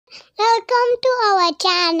Welcome to our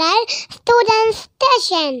channel Student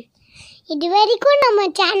Station. இதுவரைக்கும் நம்ம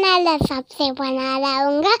சேனலை சப்ஸ்கிரைப்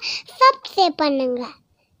பண்ணாதவங்க சப்ஸ்கிரைப் பண்ணுங்க.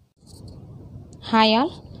 Hi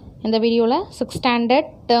all. இந்த வீடியோவில் 6th standard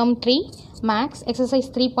term 3 max exercise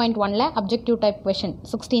 3.1ல objective type question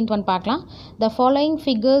 16th one பார்க்கலாம். The following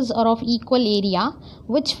figures are of equal area.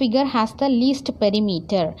 Which figure has the least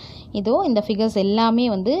perimeter? இதோ இந்த figures எல்லாமே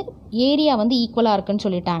வந்து ஏரியா வந்து ஈக்குவலாக இருக்குன்னு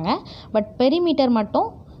சொல்லிட்டாங்க. பட் பெரிமீட்டர் மட்டும்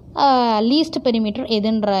லீஸ்ட் பெரிமீட்டர்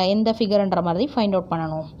எந்த ஃபிகர்ன்ற மாதிரி ஃபைண்ட் அவுட்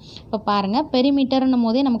பண்ணணும். இப்போ பாருங்கள், பெரிமீட்டர்னும்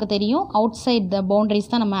போதே நமக்கு தெரியும் அவுட் சைட் த பவுண்ட்ரிஸ்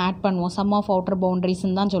தான் நம்ம ஆட் பண்ணுவோம். சம் ஆஃப் அவுட்டர்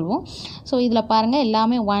பவுண்ட்ரிஸ்ன்னு தான் சொல்லுவோம். ஸோ இதில் பாருங்கள்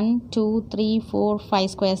எல்லாமே 1 2 3 4 5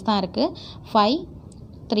 ஸ்கொயர்ஸ் தான் இருக்குது. 5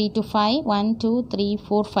 3 to 5 1 2 3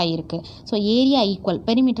 4 5 இருக்குது. So area equal.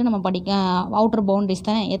 பெரிமீட்டர் நம்ம அவுட்டர் பவுண்ட்ரிஸ்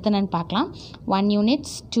தானே எத்தனைன்னு பார்க்கலாம். 1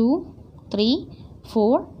 units 2 3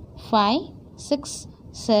 4 5 6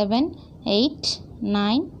 7 8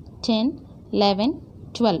 9 10 11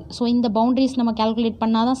 12. ஸோ இந்த பவுண்ட்ரிஸ் நம்ம கால்குலேட்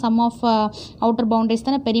பண்ணால் தான் சம் ஆஃப் அவுட்டர் பவுண்ட்ரிஸ்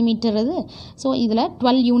தானே பெரிமீட்டர் இது. ஸோ இதில்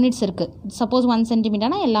 12 யூனிட்ஸ் இருக்குது. சப்போஸ் 1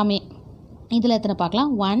 சென்டிமீட்டர்னா எல்லாமே இதில் எத்தனை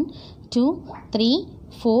பார்க்கலாம். 1 2 3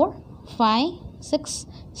 4 5 6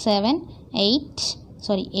 7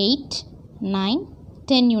 8 9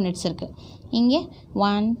 10 யூனிட்ஸ் இருக்குது. இங்கே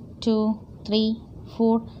 1 2 3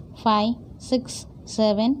 4 5 6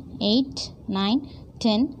 7 8 9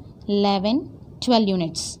 10 11 12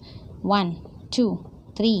 units. 1 2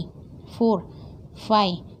 3 4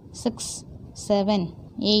 5 6 7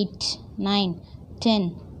 8 9 10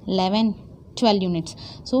 11 12 units.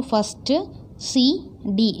 So first C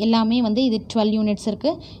D எல்லாமே வந்து இது 12 units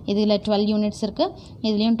இருக்குது. இதில் 12 units இருக்குது.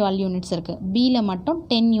 இதுலேயும் 12 units இருக்குது. Bயில் மட்டும்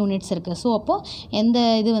 10 units இருக்குது. ஸோ அப்போது எந்த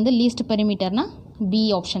இது வந்து least பெரிமீட்டர்னா B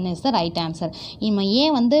option is the right answer. நம்ம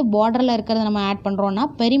ஏன் வந்து பார்டரில் இருக்கிறத நம்ம ஆட் பண்ணுறோன்னா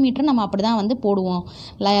பெரிமீட்டர் நம்ம அப்படி தான் வந்து போடுவோம்.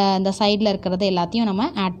 இந்த சைடில் இருக்கிறது எல்லாத்தையும் நம்ம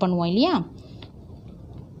ஆட் பண்ணுவோம் இல்லையா.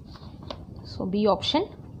 So B option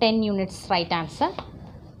 10 units right answer.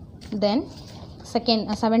 Then second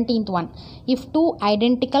 17th one. If two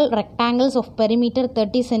identical rectangles of perimeter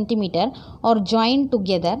 30 cm are joined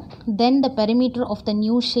together, then the perimeter of the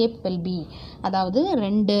new shape will be. அதாவது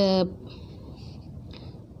ரெண்டு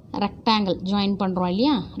ரெக்டாங்கிள் ஜாயின் பண்ணுறோம்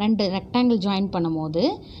இல்லையா. ரெண்டு rectangle join பண்ணும்போது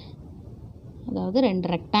அதாவது ரெண்டு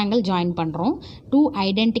rectangle join பண்ணுறோம். 2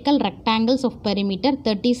 identical rectangles of perimeter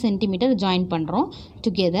 30 cm join பண்ணுறோம்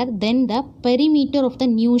together. Then the perimeter of the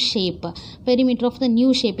new shape. Perimeter of the new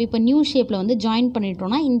shape. இப்போ நியூ ஷேப்பில் வந்து ஜாயின்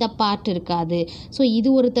பண்ணிட்டோன்னா இந்த பார்ட் இருக்காது. ஸோ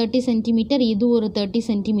இது ஒரு 30 cm, இது ஒரு 30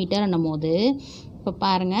 cm போது இப்போ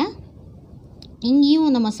பாருங்கள்,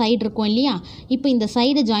 இங்கேயும் நம்ம சைடு இருக்கும் இல்லையா. இப்போ இந்த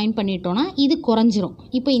சைடை ஜாயின் பண்ணிட்டோன்னா இது குறைஞ்சிரும்.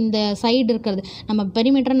 இப்போ இந்த சைடு இருக்கிறது நம்ம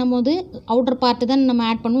பெரிமீட்டர்னும் போது அவுட்டர் பார்ட்டு தான் நம்ம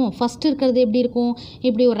ஆட் பண்ணுவோம். ஃபஸ்ட்டு இருக்கிறது எப்படி இருக்கும்,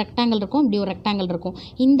 இப்படி ஒரு ரெக்டாங்கிள் இருக்கும், இப்படி ஒரு ரெக்டாங்கிள் இருக்கும்.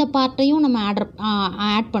 இந்த பார்ட்டையும் நம்ம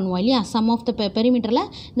ஆட் பண்ணுவோம் இல்லையா. சம் ஆஃப் த பெரிமீட்டரில்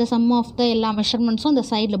இந்த சம் ஆஃப் த எல்லா மெஷர்மெண்ட்ஸும் இந்த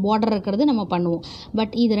சைடில் பார்டர் இருக்கிறது நம்ம பண்ணுவோம்.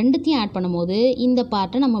 பட் இது ரெண்டுத்தையும் ஆட் பண்ணும்போது இந்த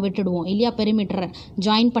பார்ட்டை நம்ம விட்டுடுவோம் இல்லையா, பெரிமீட்டரை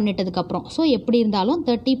ஜாயின் பண்ணிட்டதுக்கப்புறம். ஸோ எப்படி இருந்தாலும்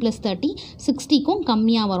 30 + 30 60க்கும்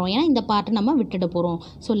கம்மியாக வரும். ஏன்னா இந்த பார்ட்டை நம்ம விட்டுட போகிறோம்.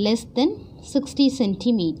 So less than 60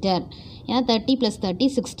 centimetre. ஏன்னா 30 + 30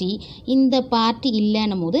 60. இந்த பார்ட்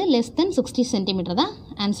இல்லைன்னும் போது லெஸ் தென் 60 சென்டிமீட்டர் தான்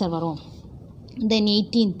ஆன்சர் வரும். தென்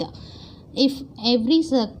 18th. If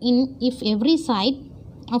every side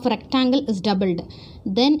of a rectangle is doubled,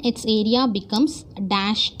 then its area becomes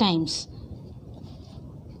dash times.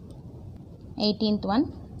 18th one.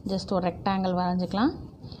 Just ஒரு ரெக்டாங்கிள் வரைஞ்சிக்கலாம்.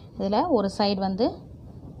 இதில் ஒரு சைடு வந்து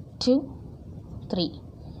 2 3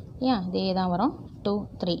 இதே தான் வரும். 2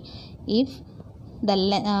 3. If the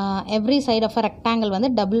every side of a rectangle வந்து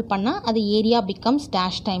டபுள் பண்ணால் அது ஏரியா பிகம்ஸ்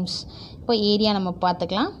டேஷ் டைம்ஸ். இப்போ ஏரியா நம்ம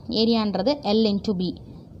பார்த்துக்கலாம். ஏரியான்றது L × B.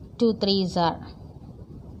 2 3s are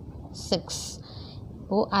 6.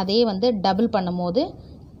 இப்போது அதே வந்து டபுள் பண்ணும்போது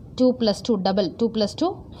 2 + 2 டபுள், 2 +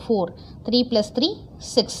 2 4, 3 + 3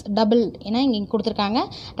 6 டபுள். ஏன்னா இங்கே கொடுத்துருக்காங்க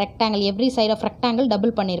rectangle, every side of rectangle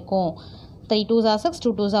double பண்ணியிருக்கோம். 3 2s are 6,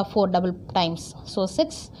 2 2s are 4 double times. So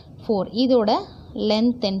 6 4. இதோட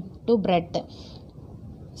லென்த் into breadth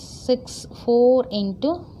 6 4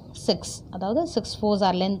 × 6. அதாவது 6 4s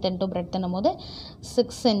are length into breadth என்னும் போது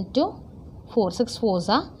 6 × 4, 6 4s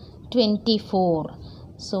are 24.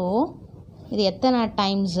 ஸோ இது எத்தனை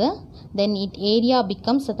times, then it area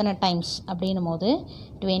becomes எத்தனை டைம்ஸ் அப்படின்னும் போது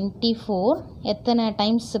 24 எத்தனை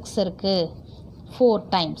டைம்ஸ் 6 இருக்குது, 4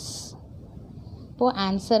 டைம்ஸ். இப்போது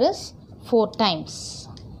answer is 4 times.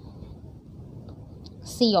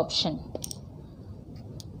 C option.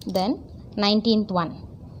 Then 19th one.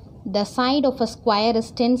 The side of a square is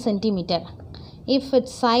 10 cm. If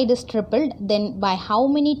its side is tripled, then by how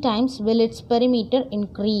many times will its perimeter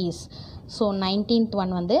increase? So 19th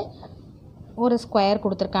one வந்து ஒரு square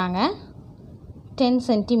கொடுத்துருக்காங்க 10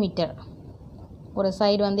 centimetre. ஒரு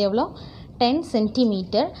side வந்து எவ்வளோ 10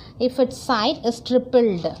 centimetre. If it's side is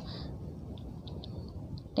ட்ரிப்பிள்டு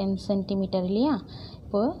 10 centimetre இல்லையா.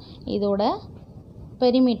 இப்போது இதோட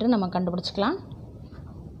perimeter நம்ம கண்டுபிடிச்சிக்கலாம்.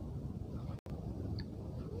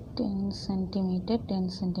 10 சென்டிமீட்டர் 10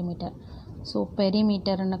 சென்டிமீட்டர். ஸோ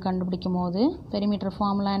பெரிமீட்டர்னு கண்டுபிடிக்கும் போது பெரிமீட்டர்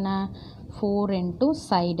ஃபார்முலா என்ன 4 into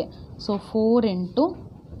side. So 4 into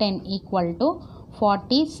 10 equal to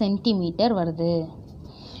 40 centimetre வருது.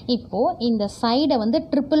 இப்போது இந்த சைடை வந்து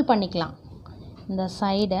ட்ரிப்பிள் பண்ணிக்கலாம். இந்த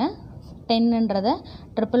சைடை 10ன்றதை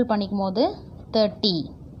ட்ரிப்பிள் பண்ணிக்கும் போது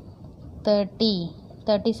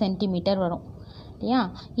 30 சென்டிமீட்டர் வரும் இல்லையா.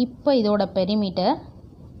 இப்போ இதோட perimeter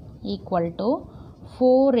equal to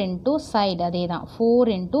 4 into side, அதே தான் 4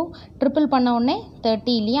 இன்ட்டு ட்ரிப்பிள் பண்ண உடனே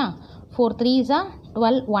 30 இல்லையா. 4 3s are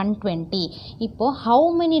 12 120. இப்போது how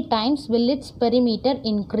many times will it's perimeter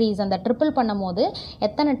increase. அந்த ட்ரிப்பிள் பண்ணும் போது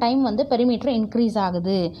எத்தனை டைம் வந்து பெரிமீட்டர் இன்க்ரீஸ்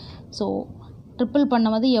ஆகுது. ஸோ ட்ரிப்பிள்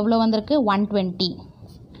பண்ணும்போது எவ்வளோ வந்திருக்கு 120.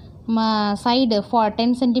 சைடு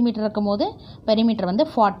 10 சென்டிமீட்டர் இருக்கும் போது பெரிமீட்டர் வந்து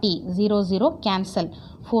 40. 0 cancel.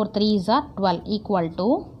 4 3s are 12 equal to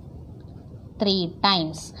 3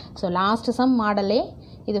 times. So last some மாடலே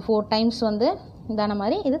இது 4 டைம்ஸ் வந்து இதான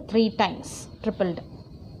மாதிரி இது 3 times ட்ரிப்பிள்டு.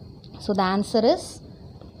 So the answer is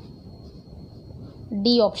D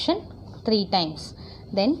option 3 times.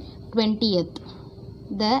 Then 20th.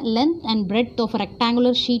 The length and breadth of a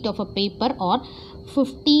rectangular sheet of a paper are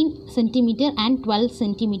 15 centimeter and 12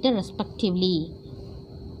 centimeter respectively.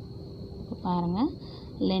 பாருங்கள்,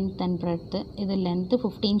 length and breadth, இது length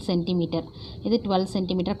 15 centimeter, இது 12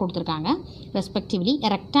 centimeter கொடுத்துருக்காங்க respectively. A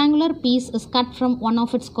rectangular piece is cut from one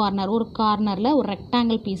of its corner. ஒரு கார்னரில் ஒரு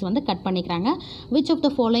rectangle piece வந்து cut பண்ணிக்கிறாங்க. Which of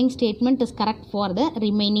the following statement is correct for the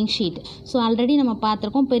remaining sheet? So already நம்ம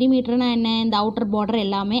பார்த்துருக்கோம் பெரிமீட்டர்னா என்ன, இந்த அவுட்டர் பார்டர்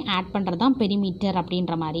எல்லாமே ஆட் பண்ணுறது தான் பெரிமீட்டர்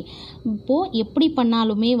அப்படின்ற மாதிரி. இப்போது எப்படி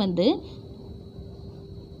பண்ணாலுமே வந்து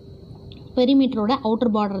பெரிமீட்டரோட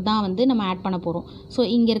அவுட்டர் பார்டர் தான் வந்து நம்ம ஆட் பண்ண போகிறோம். ஸோ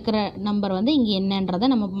இங்கே இருக்கிற நம்பர் வந்து இங்கே என்னன்றதை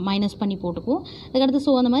நம்ம மைனஸ் பண்ணி போட்டுக்குவோம். அதுக்கடுத்து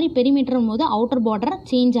ஸோ அந்த மாதிரி பெரிமீட்டரும் போது அவுட்டர் பார்டர்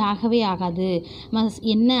சேஞ்ச் ஆகவே ஆகாது.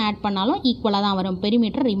 என்ன ஆட் பண்ணாலும் ஈக்குவலாக தான் வரும்.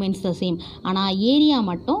 Perimeter remains the same. ஆனால் ஏரியா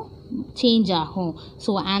மட்டும் சேஞ்ச் ஆகும்.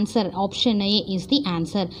 So answer option A is the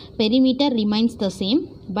answer. Perimeter remains the same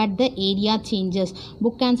but the area changes.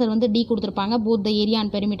 Book answer வந்து டி கொடுத்துருப்பாங்க. Both the area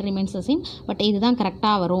and perimeter remains the same. But இதுதான்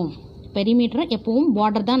கரெக்டாக வரும். Perimeter எப்பவும்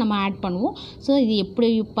border தான் நம்ம ஆட் பண்ணுவோம். ஸோ இது எப்படி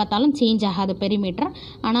பார்த்தாலும் சேஞ்ச் ஆகாது பெரிமீட்டர்.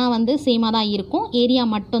 ஆனால் வந்து சேமாக தான் இருக்கும். ஏரியா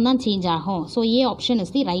மட்டும்தான் சேஞ்ச் ஆகும். So A option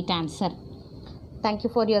is the right answer. Thank you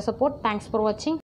for your support. Thanks for வாட்சிங்.